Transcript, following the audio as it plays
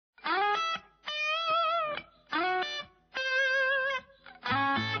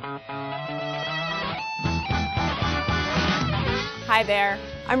Hi there.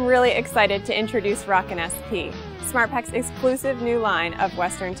 I'm really excited to introduce Rockin SP, SmartPak's exclusive new line of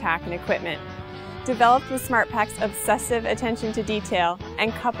Western tack and equipment. Developed with SmartPak's obsessive attention to detail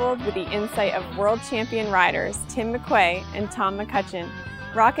and coupled with the insight of world champion riders Tim McQuay and Tom McCutcheon,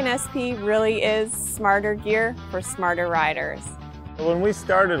 Rockin SP really is smarter gear for smarter riders. When we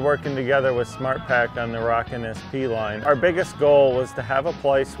started working together with SmartPak on the Rockin SP line, our biggest goal was to have a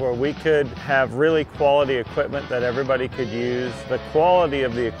place where we could have really quality equipment that everybody could use. The quality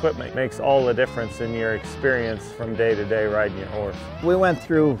of the equipment makes all the difference in your experience from day to day riding your horse. We went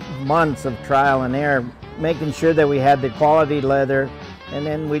through months of trial and error, making sure that we had the quality leather, and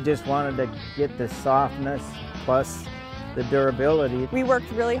then we just wanted to get the softness plus the durability. We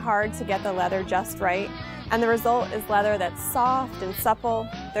worked really hard to get the leather just right, and the result is leather that's soft and supple.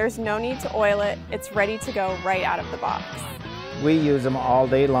 There's no need to oil it. It's ready to go right out of the box. We use them all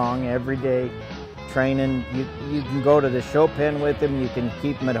day long, every day, training. You can go to the show pen with them, you can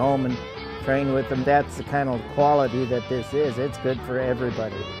keep them at home and train with them. That's the kind of quality that this is. It's good for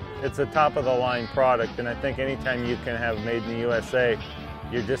everybody. It's a top-of-the-line product, and I think anytime you can have made in the USA,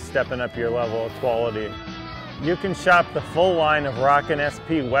 you're just stepping up your level of quality. You can shop the full line of Rockin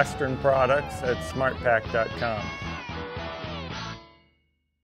SP Western products at SmartPak.com.